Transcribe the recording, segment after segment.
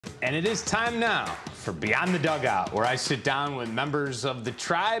And it is time now for Beyond the Dugout, where I sit down with members of the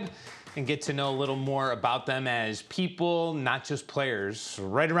tribe and get to know a little more about them as people, not just players.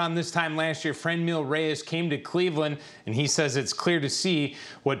 Right around this time last year, Franmil Reyes came to Cleveland, and he says it's clear to see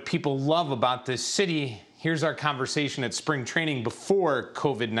what people love about this city. Here's our conversation at spring training before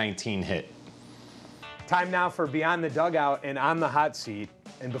COVID-19 hit. Time now for Beyond the Dugout and On the Hot Seat.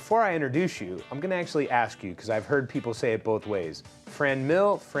 And before I introduce you, I'm going to actually ask you, because I've heard people say it both ways.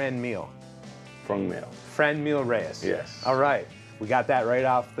 Franmil, Franmil? Franmil. Franmil Reyes. Yes. All right. We got that right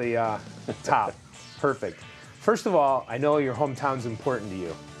off the top. Perfect. First of all, I know your hometown's important to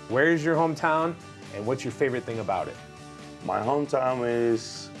you. Where is your hometown, and what's your favorite thing about it? My hometown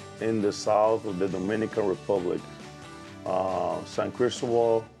is in the south of the Dominican Republic. San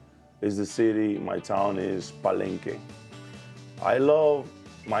Cristobal is the city. My town is Palenque. I love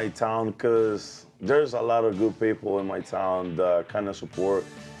my town because there's a lot of good people in my town that kind of support.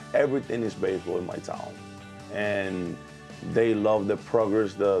 Everything is baseball in my town. And they love the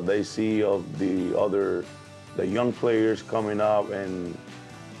progress that they see of the young players coming up and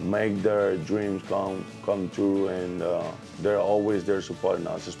make their dreams come true, and they're always there supporting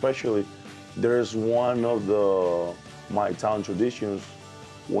us. Especially, there's one of my town traditions.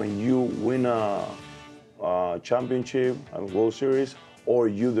 When you win a championship, a World Series, or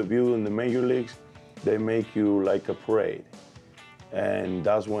you debut in the major leagues, they make you like a parade. And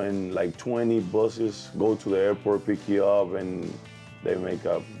that's when like 20 buses go to the airport, pick you up, and they make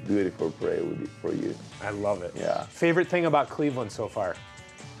a beautiful parade for you. I love it. Yeah. Favorite thing about Cleveland so far?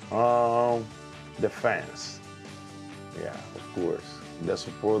 The fans. Yeah, of course. The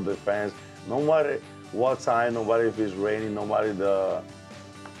support of the fans. No matter what time, no matter if it's raining, no matter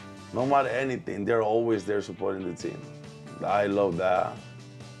anything, they're always there supporting the team. I love that.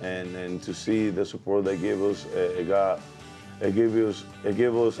 And to see the support they give us, it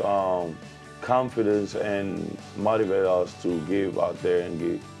gives us confidence and motivate us to give out there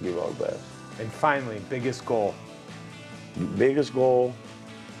and give our best. And finally, biggest goal? Biggest goal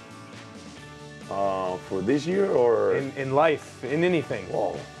for this year, or? In life, in anything.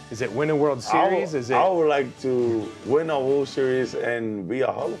 Whoa. Is it win a World Series? I would like to win a World Series and be a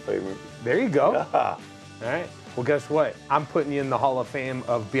Hall of Famer. There you go. Yeah. All right. Well, guess what? I'm putting you in the Hall of Fame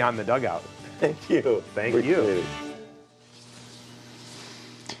of Beyond the Dugout. Thank you. Thank you.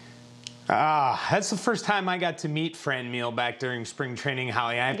 That's the first time I got to meet Franmil back during spring training,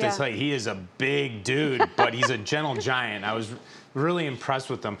 Holly. I have to tell you, he is a big dude, but he's a gentle giant. I was really impressed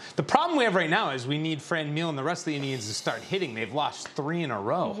with him. The problem we have right now is we need Franmil and the rest of the Indians to start hitting. They've lost 3 in a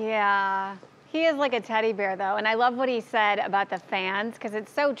row. Yeah. He is like a teddy bear, though, and I love what he said about the fans, because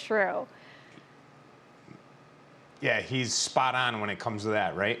it's so true. Yeah, he's spot on when it comes to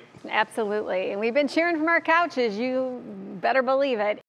that, right? Absolutely. And we've been cheering from our couches. You better believe it.